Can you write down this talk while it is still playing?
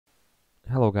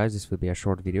Hello guys, this will be a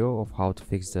short video of how to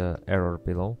fix the error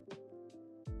below.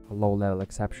 A low-level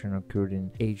exception occurred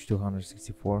in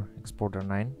h.264 exporter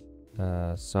 9.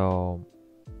 So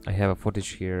I have a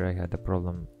footage here. I had a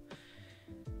problem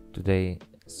today.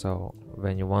 So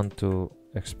when you want to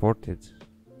export it,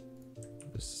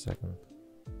 just a second,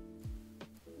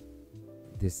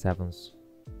 this happens.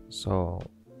 So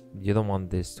you don't want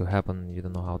this to happen. You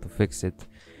don't know how to fix it.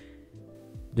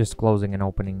 Just closing and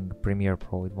opening Premiere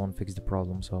Pro, it won't fix the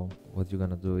problem. So what you're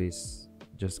gonna do is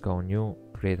just go new,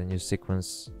 create a new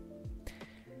sequence,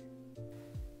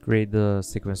 create the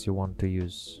sequence you want to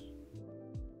use.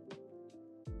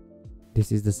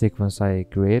 This is the sequence I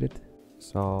created.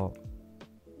 So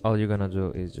all you're gonna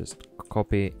do is just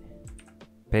copy,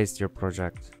 paste your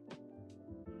project,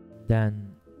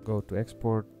 then go to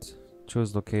export,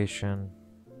 choose location,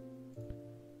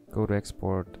 go to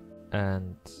export,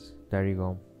 and there you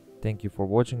go. Thank you for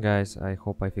watching guys. I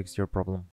hope I fixed your problem.